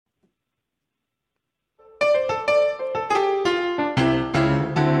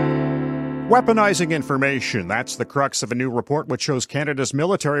Weaponizing information. That's the crux of a new report which shows Canada's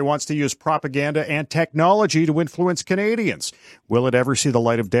military wants to use propaganda and technology to influence Canadians. Will it ever see the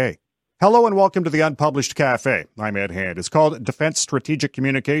light of day? Hello and welcome to the Unpublished Cafe. I'm Ed Hand. It's called Defense Strategic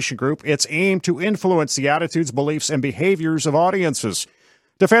Communication Group. It's aimed to influence the attitudes, beliefs, and behaviors of audiences.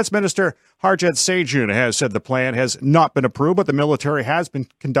 Defense Minister Harjit Sajjan has said the plan has not been approved, but the military has been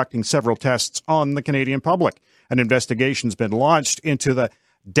conducting several tests on the Canadian public. An investigation's been launched into the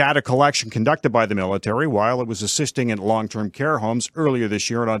data collection conducted by the military while it was assisting in long-term care homes earlier this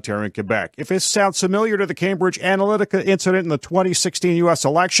year in Ontario and Quebec. If this sounds familiar to the Cambridge Analytica incident in the 2016 U.S.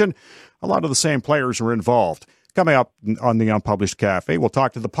 election, a lot of the same players were involved. Coming up on the Unpublished Cafe, we'll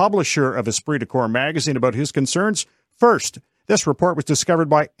talk to the publisher of Esprit de Corps magazine about his concerns. First, this report was discovered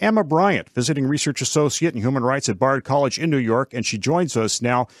by Emma Bryant, visiting research associate in human rights at Bard College in New York, and she joins us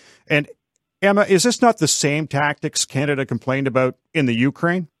now. And Emma, is this not the same tactics Canada complained about in the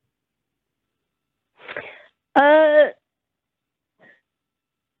Ukraine?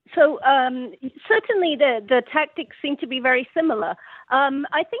 Certainly the tactics seem to be very similar.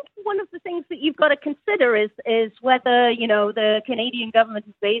 I think one of the things that you've got to consider is whether, the Canadian government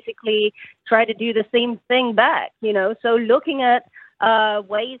is basically trying to do the same thing back, so looking at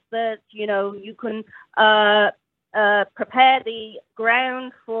ways that, you can prepare the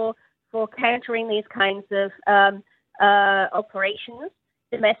ground for countering these kinds of operations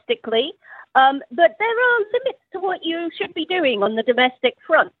domestically. But there are limits to what you should be doing on the domestic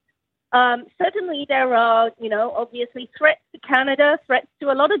front. Certainly there are, obviously threats to Canada, threats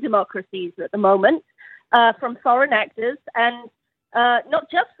to a lot of democracies at the moment from foreign actors, and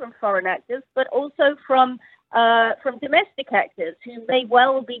not just from foreign actors, but also from domestic actors who may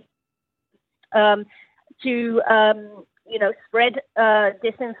well be spread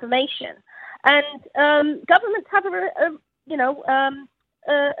disinformation. And governments have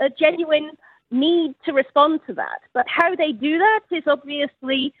a genuine need to respond to that. But how they do that is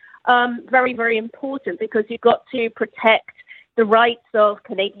obviously very, very important, because you've got to protect the rights of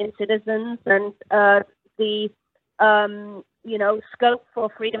Canadian citizens and the scope for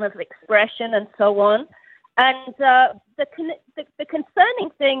freedom of expression and so on. And the concerning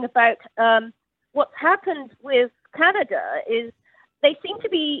thing about what's happened with Canada is they seem to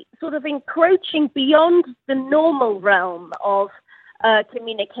be sort of encroaching beyond the normal realm of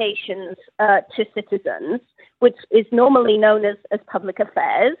communications to citizens, which is normally known as public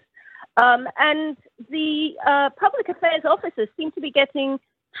affairs. And the public affairs officers seem to be getting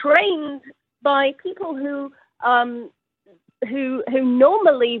trained by people who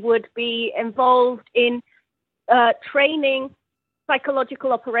normally would be involved in training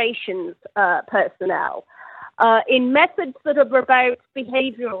psychological operations personnel in methods that are about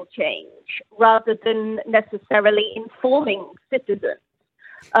behavioral change rather than necessarily informing citizens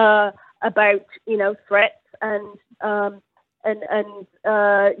about, threats and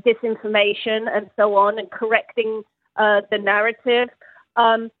disinformation and so on, and correcting the narrative.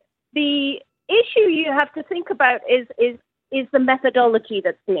 The issue you have to think about is the methodology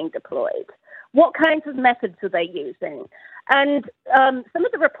that's being deployed. What kinds of methods are they using? And some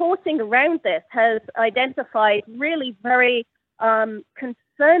of the reporting around this has identified really very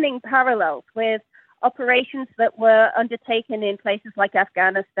concerning parallels with operations that were undertaken in places like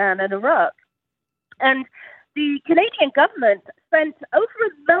Afghanistan and Iraq. And the Canadian government spent over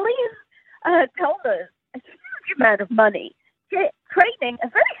 $1 million, a huge amount of money, training a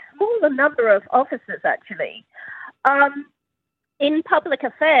very small number of officers, actually, in public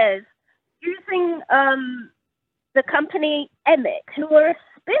affairs, using the company EMIC, who are a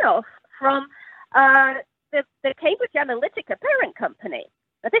spin-off from the Cambridge Analytica parent company.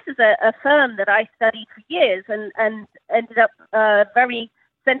 Now, this is a firm that I studied for years and ended up very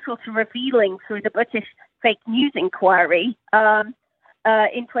central to revealing through the British fake news inquiry in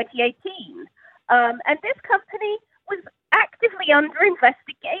 2018. And this company was actively under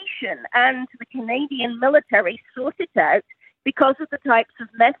investigation, and the Canadian military sought it out because of the types of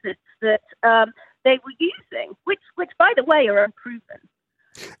methods that they were using, which by the way, are unproven.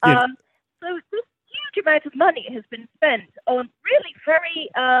 Yeah. So this huge amount of money has been spent on really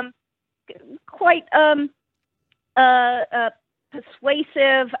very quite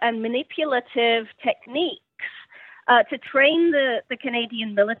persuasive and manipulative techniques to train the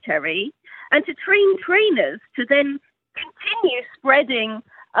Canadian military and to train trainers to then continue spreading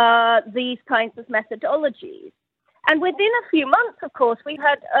these kinds of methodologies. And within a few months, of course, we've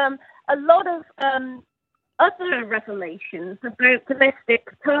had a lot of other revelations about domestic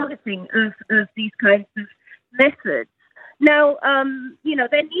targeting of these kinds of methods. Now,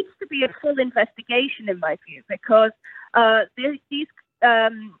 there needs to be a full investigation, in my view, because these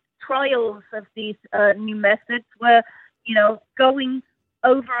trials of these new methods were, going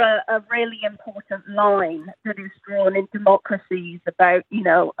over a really important line that is drawn in democracies about,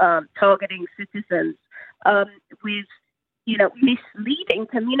 targeting citizens with, misleading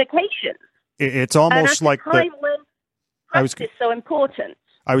communications. It's almost like when trust is so important.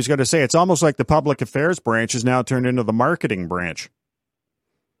 I was going to say, it's almost like the public affairs branch is now turned into the marketing branch.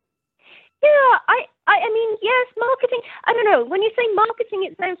 Yeah, I mean, yes, marketing. I don't know. When you say marketing,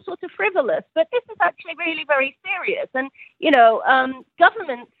 it sounds sort of frivolous, but this is actually really very serious. And,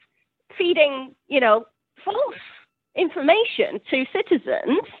 governments feeding, false information to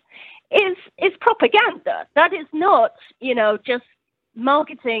citizens is propaganda. That is not, just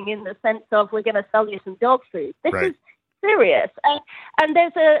marketing in the sense of we're going to sell you some dog food. This is serious. And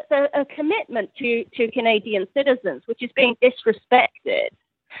there's a commitment to Canadian citizens, which is being disrespected.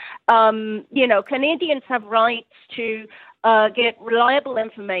 Canadians have rights to get reliable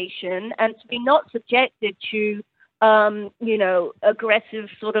information and to be not subjected to, aggressive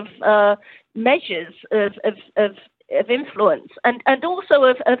sort of measures of influence and also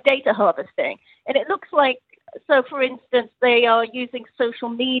of data harvesting. And it looks like, so for instance, they are using social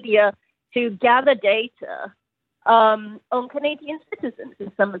media to gather data on Canadian citizens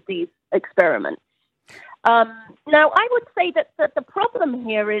in some of these experiments. Now, I would say that the problem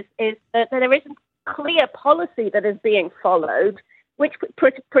here is that there isn't clear policy that is being followed which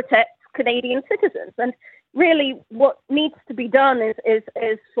protects Canadian citizens. And really what needs to be done is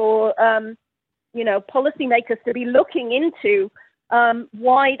for, policymakers to be looking into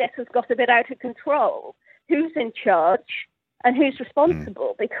why this has got a bit out of control, who's in charge and who's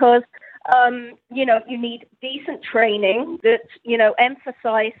responsible, because, you need decent training that,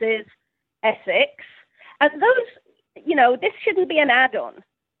 emphasizes ethics. And those, this shouldn't be an add-on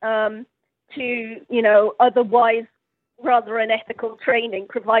to, otherwise rather unethical training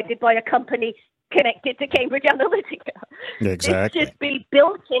provided by a company connected to Cambridge Analytica. Exactly. This should be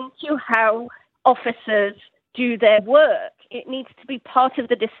built into how officers do their work. It needs to be part of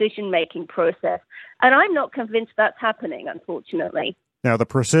the decision-making process. And I'm not convinced that's happening, unfortunately. Now, the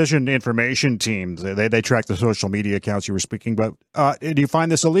Precision Information Team, they track the social media accounts you were speaking about. Do you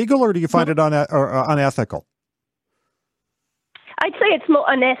find this illegal or do you find it unethical? I'd say it's more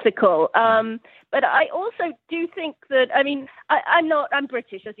unethical. But I also do think that, I'm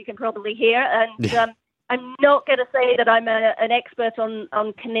British, as you can probably hear, and I'm not going to say that I'm an expert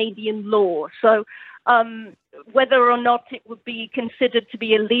on Canadian law. So whether or not it would be considered to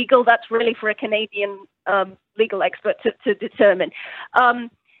be illegal, that's really for a Canadian legal expert to determine.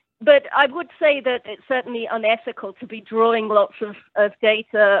 But I would say that it's certainly unethical to be drawing lots of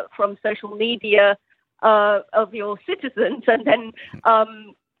data from social media of your citizens and then,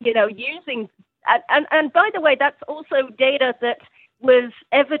 using... And by the way, that's also data that was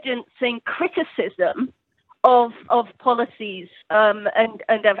evidencing criticism of policies and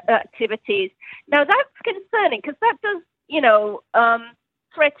of activities. Now, that's concerning because that does,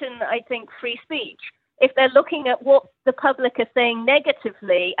 threaten, I think, free speech. If they're looking at what the public are saying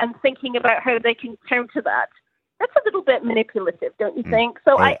negatively and thinking about how they can counter that, that's a little bit manipulative, don't you think?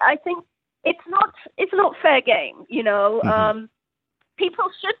 So I think it's not fair game. People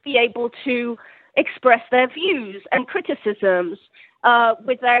should be able to express their views and criticisms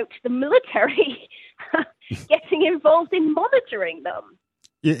without the military getting involved in monitoring them.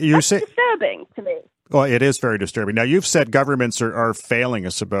 That's disturbing to me. Well, it is very disturbing. Now, you've said governments are failing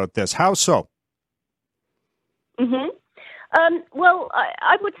us about this. How so? Well,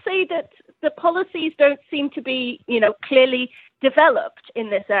 I would say that the policies don't seem to be, clearly developed in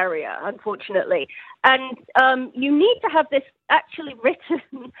this area, unfortunately. And you need to have this actually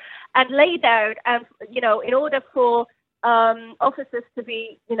written and laid out, and in order for officers to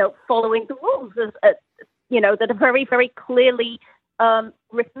be, following the rules, that are very, very clearly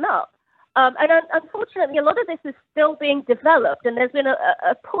written up. And unfortunately, a lot of this is still being developed, and there's been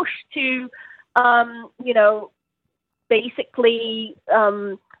a push to, basically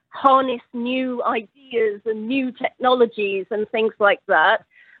harness new ideas and new technologies and things like that,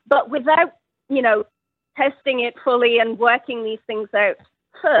 but without, testing it fully and working these things out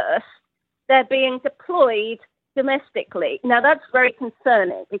first, they're being deployed domestically. Now, that's very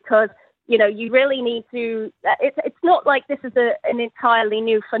concerning because, you really need to, it's not like this is an entirely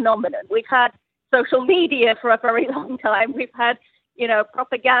new phenomenon. We've had social media for a very long time. We've had,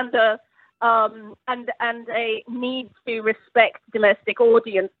 propaganda, and a need to respect domestic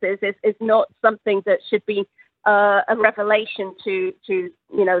audiences is not something that should be a revelation to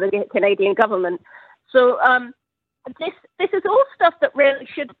the Canadian government. So this is all stuff that really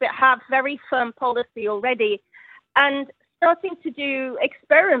should have very firm policy already. And starting to do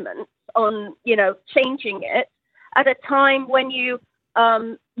experiments on, changing it at a time when you're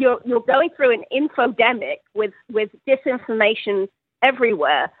going through an infodemic with disinformation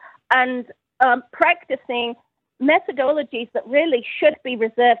everywhere, and practicing methodologies that really should be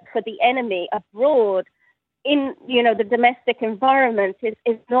reserved for the enemy abroad in, the domestic environment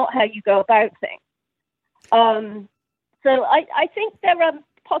is not how you go about things. So I think there are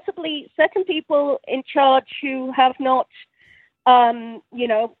possibly certain people in charge who have not,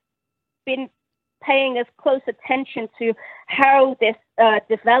 been paying as close attention to how this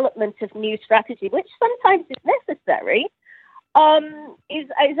development of new strategy, which sometimes is necessary,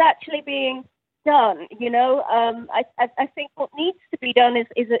 is actually being done. I think what needs to be done is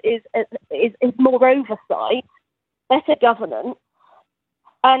more oversight, better governance,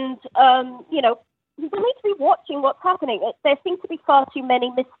 and we need to be watching what's happening. There seem to be far too many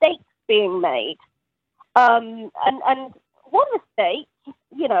mistakes being made, and one mistake,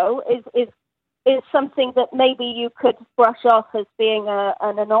 is something that maybe you could brush off as being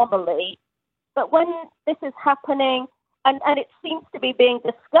an anomaly, but when this is happening and it seems to be being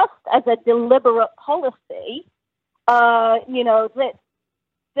discussed as a deliberate policy, that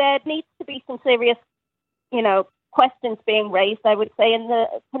there needs to be some serious, questions being raised, I would say, in the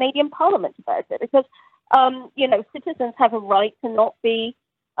Canadian Parliament about it, because, citizens have a right to not be,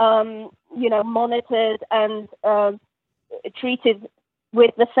 monitored and treated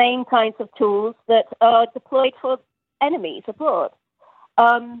with the same kinds of tools that are deployed for enemies abroad.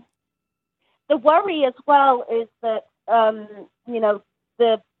 The worry as well is that,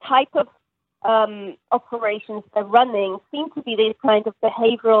 the type of operations they're running seem to be these kind of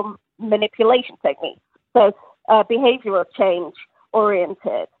behavioral manipulation techniques. So behavioral change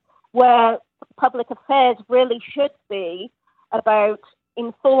oriented, where public affairs really should be about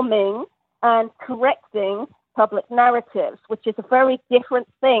informing and correcting public narratives, which is a very different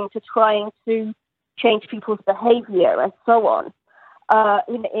thing to trying to change people's behavior and so on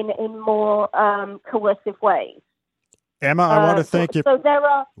in more coercive ways. Emma, I want to thank you. So there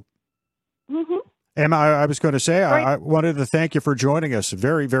are... Mm-hmm. Emma, I was going to say, I wanted to thank you for joining us.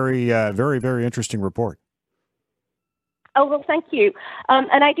 Very, very, very, very interesting report. Oh, well, thank you.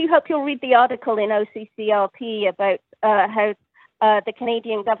 And I do hope you'll read the article in OCCRP about how the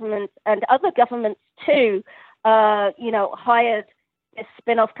Canadian government and other governments too, hired this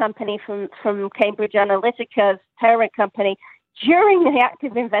spin-off company from Cambridge Analytica's parent company during the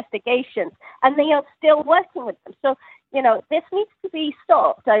active investigations, and they are still working with them. So, this needs to be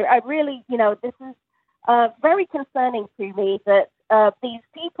stopped. I really, this is very concerning to me that these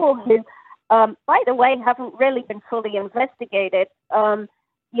people who, by the way, haven't really been fully investigated, were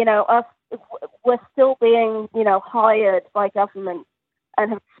still being, hired by government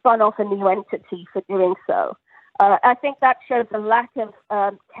and have spun off a new entity for doing so. I think that shows a lack of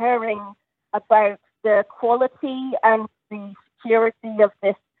caring about the quality and the security of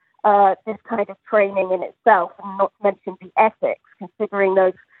this kind of training in itself, and not to mention the ethics, considering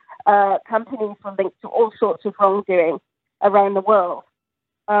those companies were linked to all sorts of wrongdoing around the world.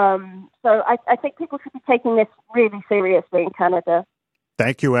 So I think people should be taking this really seriously in Canada.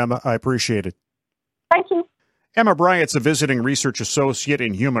 Thank you, Emma. I appreciate it. Thank you. Emma Bryant's a visiting research associate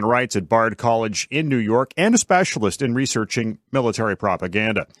in human rights at Bard College in New York and a specialist in researching military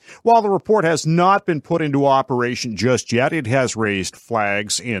propaganda. While the report has not been put into operation just yet, it has raised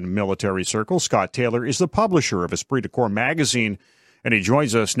flags in military circles. Scott Taylor is the publisher of Esprit de Corps magazine, and he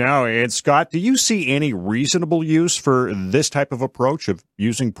joins us now. And Scott, do you see any reasonable use for this type of approach of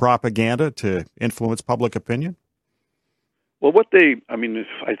using propaganda to influence public opinion? Well,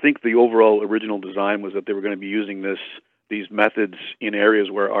 I think the overall original design was that they were going to be using these methods in areas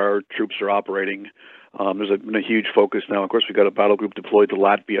where our troops are operating. There's been a huge focus now. Of course, we've got a battle group deployed to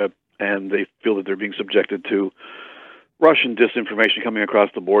Latvia, and they feel that they're being subjected to Russian disinformation coming across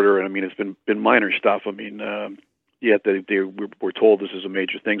the border. And it's been minor stuff. Yet we're told this is a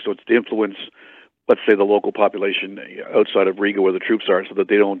major thing. So it's to influence, let's say, the local population outside of Riga where the troops are, so that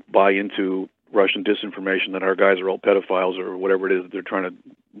they don't buy into Russian disinformation that our guys are all pedophiles or whatever it is that they're trying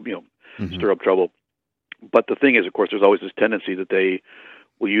to, stir up trouble. But the thing is, of course, there's always this tendency that they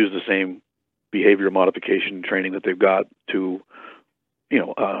will use the same behavior modification training that they've got to,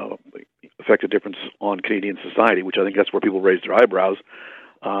 affect a difference on Canadian society, which I think that's where people raise their eyebrows.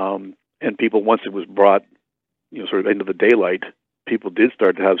 And people, once it was brought, sort of into the daylight, people did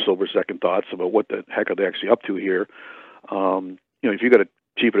start to have sober second thoughts about what the heck are they actually up to here. If you got a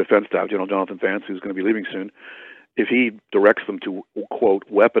Chief of Defense Staff, General Jonathan Vance, who's going to be leaving soon, if he directs them to, quote,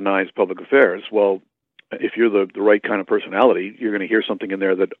 weaponize public affairs, well, if you're the right kind of personality, you're going to hear something in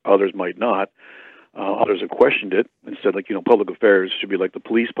there that others might not. Others have questioned it and said, public affairs should be like the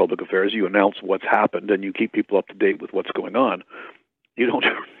police public affairs. You announce what's happened and you keep people up to date with what's going on. You don't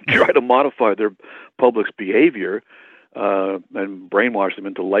try to modify their public's behavior and brainwash them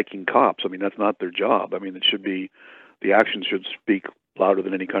into liking cops. I mean, that's not their job. I mean, the actions should speak louder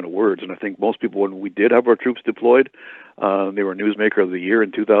than any kind of words. And I think most people, when we did have our troops deployed, they were Newsmaker of the Year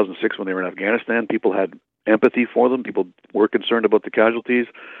in 2006 when they were in Afghanistan. People had empathy for them. People were concerned about the casualties.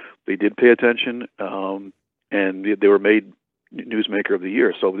 They did pay attention, and they were made Newsmaker of the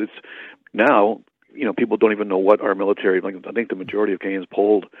Year. So it's now, people don't even know what our military, I think the majority of Canadians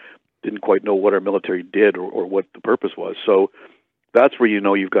polled didn't quite know what our military did or what the purpose was. So that's where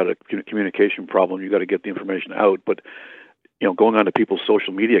you've got a communication problem. You've got to get the information out. But, going on to people's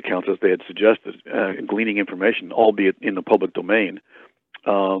social media accounts, as they had suggested, and gleaning information, albeit in the public domain,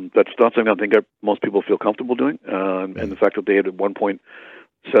 that's not something I think most people feel comfortable doing. And the fact that they had at one point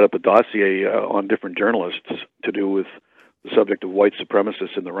set up a dossier on different journalists to do with the subject of white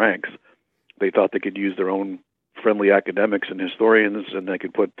supremacists in the ranks. They thought they could use their own friendly academics and historians, and they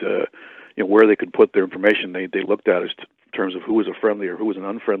could put, where they could put their information. They looked at it in terms of who was a friendly or who was an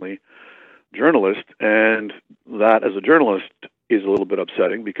unfriendly journalist, and that, as a journalist, is a little bit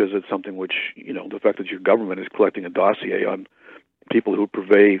upsetting because it's something which, the fact that your government is collecting a dossier on people who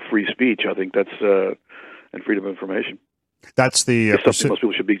purvey free speech, I think that's and freedom of information. That's the something most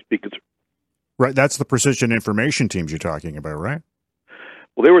people should be concerned. Right. That's the precision information teams you're talking about, right?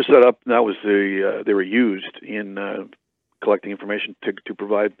 Well, they were set up. That was they were used in collecting information to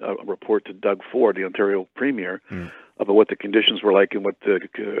provide a report to Doug Ford, the Ontario Premier, about what the conditions were like and what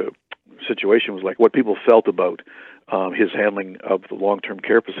the situation was like, what people felt about his handling of the long-term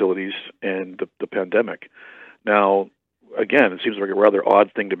care facilities and the pandemic. Now, again, it seems like a rather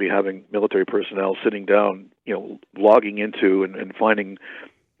odd thing to be having military personnel sitting down, logging into and finding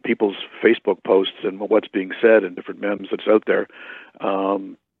people's Facebook posts and what's being said and different memes that's out there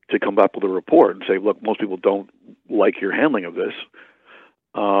to come up with a report and say, look, most people don't like your handling of this.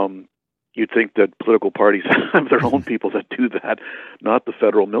 You'd think that political parties have their own people that do that, not the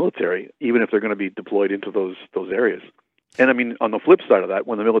federal military, even if they're going to be deployed into those areas. And I mean, on the flip side of that,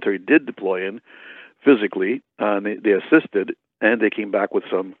 when the military did deploy in physically, they assisted, and they came back with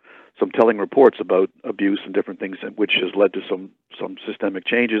some telling reports about abuse and different things, which has led to some systemic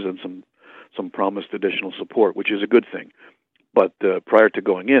changes and some promised additional support, which is a good thing. But prior to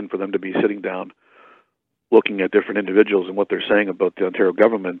going in, for them to be sitting down, looking at different individuals and what they're saying about the Ontario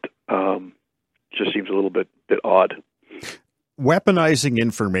government, just seems a little bit odd. Weaponizing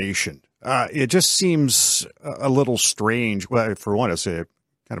information, it just seems a little strange. Well, for one, it's a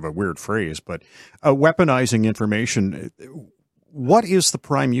kind of a weird phrase, but weaponizing information, what is the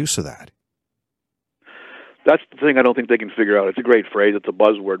prime use of that? That's the thing I don't think they can figure out. It's a great phrase. It's a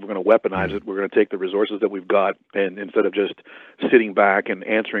buzzword. We're going to weaponize it. We're going to take the resources that we've got, and instead of just sitting back and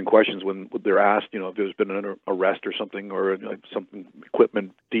answering questions when they're asked, if there's been an arrest or something, or some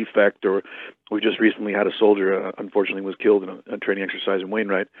equipment defect, or we just recently had a soldier, unfortunately, was killed in a training exercise in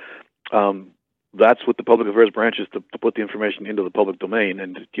Wainwright. That's what the public affairs branch is, to put the information into the public domain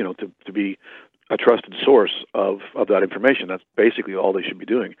and, to be a trusted source of that information. That's basically all they should be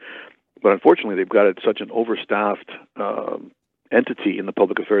doing. But unfortunately, they've got such an overstaffed entity in the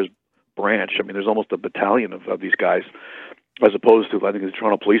public affairs branch. I mean, there's almost a battalion of these guys, as opposed to, I think, the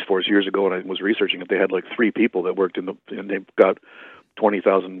Toronto Police Force years ago, and I was researching it, they had like 3 people that worked and they've got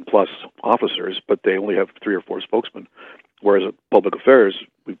 20,000 plus officers, but they only have 3 or 4 spokesmen. Whereas at public affairs,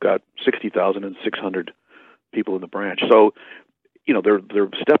 we've got 60,600 people in the branch. So, they're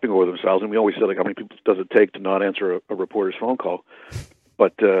stepping over themselves, and we always say, how many people does it take to not answer a reporter's phone call?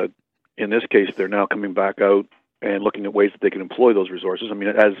 But in this case, they're now coming back out and looking at ways that they can employ those resources. I mean,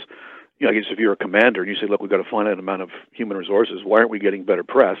 I guess if you're a commander and you say, look, we've got a finite amount of human resources, why aren't we getting better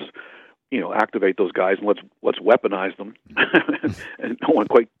press? Activate those guys and let's weaponize them. And no one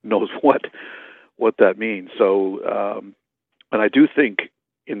quite knows what that means. So, and I do think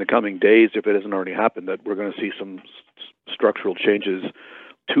in the coming days, if it hasn't already happened, that we're going to see some structural changes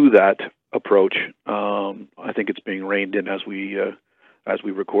to that approach. I think it's being reined in as we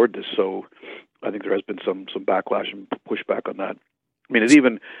record this. So I think there has been some backlash and pushback on that. I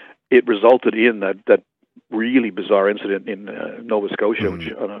mean, it resulted in that really bizarre incident in Nova Scotia,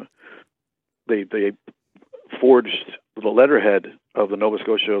 which they forged the letterhead of the Nova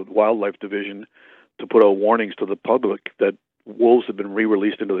Scotia Wildlife Division to put out warnings to the public that wolves had been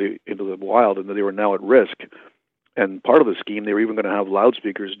re-released into the wild and that they were now at risk. And part of the scheme, they were even going to have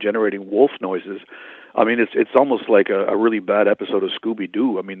loudspeakers generating wolf noises. I mean, it's almost like a really bad episode of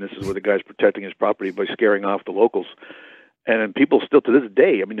Scooby-Doo. I mean, this is where the guy's protecting his property by scaring off the locals. And people still, to this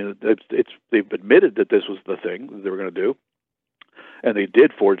day, I mean, they've admitted that this was the thing that they were going to do. And they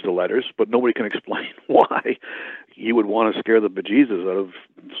did forge the letters, but nobody can explain why you would want to scare the bejesus out of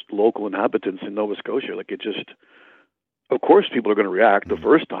local inhabitants in Nova Scotia. Like, it just, of course people are going to react the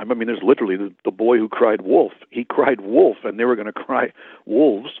first time. I mean, there's literally the boy who cried wolf. He cried wolf, and they were going to cry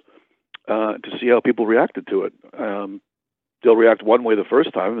wolves to see how people reacted to it. They'll react one way the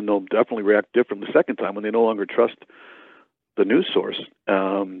first time, and they'll definitely react different the second time when they no longer trust the news source.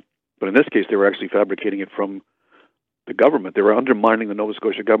 But in this case, they were actually fabricating it from the government. They were undermining the Nova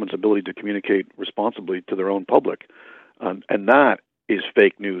Scotia government's ability to communicate responsibly to their own public. And that is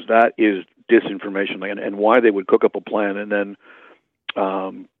fake news. That is disinformation. And why they would cook up a plan and then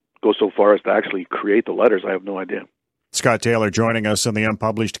go so far as to actually create the letters, I have no idea. Scott Taylor joining us in the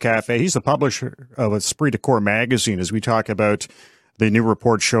Unpublished Cafe. He's the publisher of Esprit de Corps magazine as we talk about the new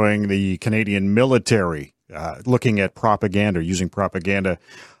report showing the Canadian military looking at propaganda, using propaganda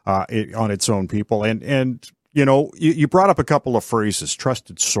on its own people. And you know, you brought up a couple of phrases,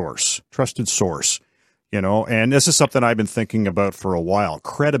 trusted source, you know, and this is something I've been thinking about for a while.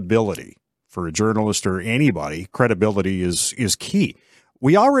 Credibility for a journalist or anybody, credibility is key.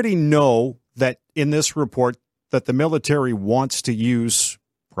 We already know that in this report that the military wants to use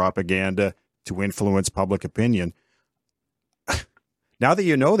propaganda to influence public opinion. Now that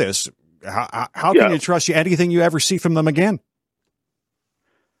you know this, how can you trust anything you ever see from them again?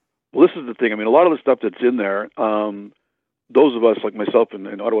 Well, this is the thing. I mean, a lot of the stuff that's in there, those of us, like myself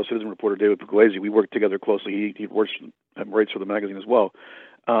and Ottawa Citizen reporter David Pugliese, we work together closely. He works and writes for the magazine as well.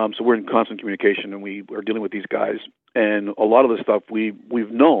 So we're in constant communication, and we are dealing with these guys. And a lot of the stuff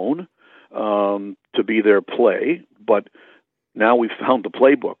we've known to be their play, but now we've found the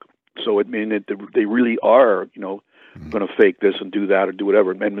playbook. So it means that they really are, you know, going to fake this and do that or do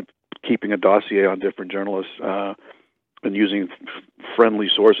whatever, and keeping a dossier on different journalists and using friendly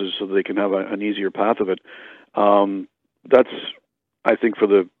sources so that they can have an easier path of it. That's, I think, for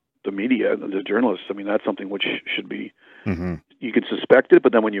the media, the journalists, I mean, that's something which should be, you can suspect it,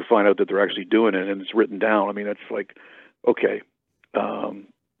 but then when you find out that they're actually doing it and it's written down, I mean, it's like, okay,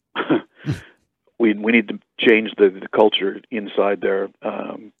 we need to change the culture inside there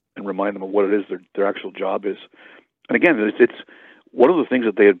and remind them of what it is their actual job is. And again, it's one of the things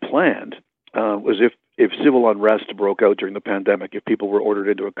that they had planned was if civil unrest broke out during the pandemic, if people were ordered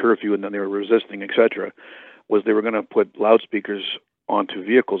into a curfew and then they were resisting, etc., was they were going to put loudspeakers onto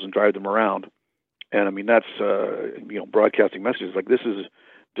vehicles and drive them around. And I mean, that's broadcasting messages like this is.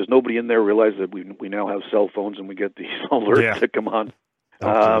 Does nobody in there realize that we now have cell phones and we get these alerts that come on?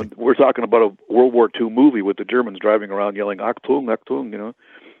 We're talking about a World War II movie with the Germans driving around yelling "Achtung, Achtung," you know.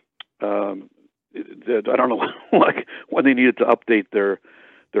 I don't know like when they needed to update their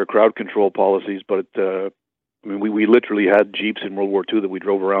crowd control policies, but I mean, we literally had Jeeps in World War II that we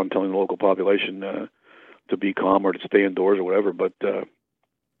drove around telling the local population to be calm or to stay indoors or whatever. But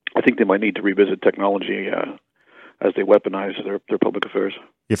I think they might need to revisit technology as they weaponize their public affairs.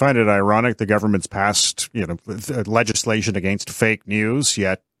 You find it ironic the government's passed, legislation against fake news,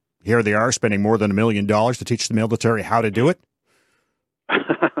 yet here they are spending more than $1 million to teach the military how to do it?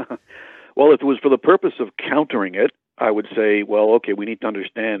 Well, if it was for the purpose of countering it, I would say, well, okay, we need to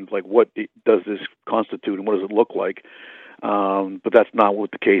understand, like, what does this constitute and what does it look like? But that's not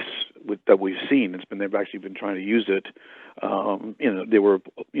what the case that we've seen. They've actually been trying to use it. They were,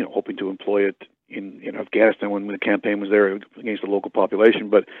 hoping to employ it in Afghanistan when the campaign was there against the local population.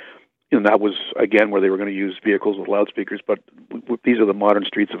 But that was again where they were going to use vehicles with loudspeakers. But these are the modern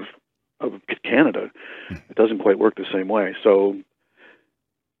streets of Canada. It doesn't quite work the same way. So,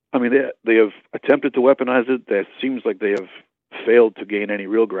 I mean, they have attempted to weaponize it. It seems like they have failed to gain any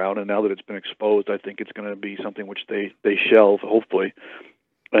real ground. And now that it's been exposed, I think it's going to be something which they shelve, hopefully,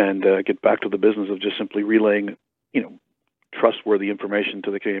 and get back to the business of just simply relaying, trustworthy information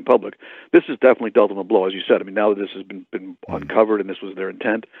to the Canadian public. This has definitely dealt them a blow, as you said. I mean, now that this has been uncovered and this was their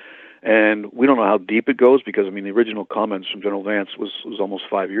intent, and we don't know how deep it goes because, I mean, the original comments from General Vance was almost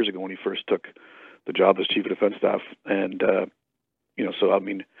 5 years ago when he first took the job as Chief of Defense Staff. And, so, I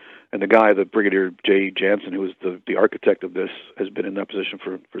mean, and the guy, the Brigadier Jay Jansen, who was the architect of this, has been in that position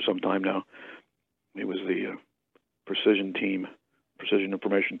for some time now. He was the precision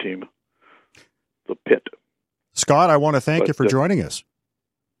information team, the PIT. Scott, I want to thank you for joining us.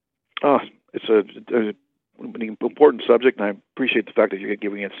 It's an important subject, and I appreciate the fact that you're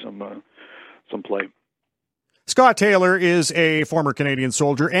giving it some play. Scott Taylor is a former Canadian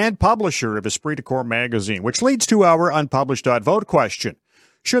soldier and publisher of Esprit de Corps magazine, which leads to our unpublished.vote question.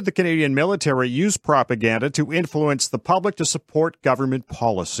 Should the Canadian military use propaganda to influence the public to support government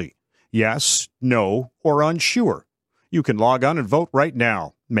policy? Yes, no, or unsure? You can log on and vote right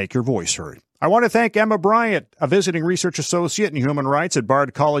now. Make your voice heard. I want to thank Emma Bryant, a visiting research associate in human rights at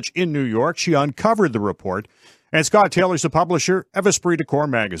Bard College in New York. She uncovered the report. And Scott Taylor's the publisher of Esprit de Corps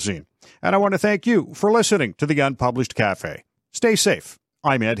magazine. And I want to thank you for listening to the Unpublished Cafe. Stay safe.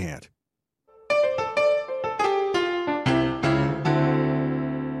 I'm Ed Hand.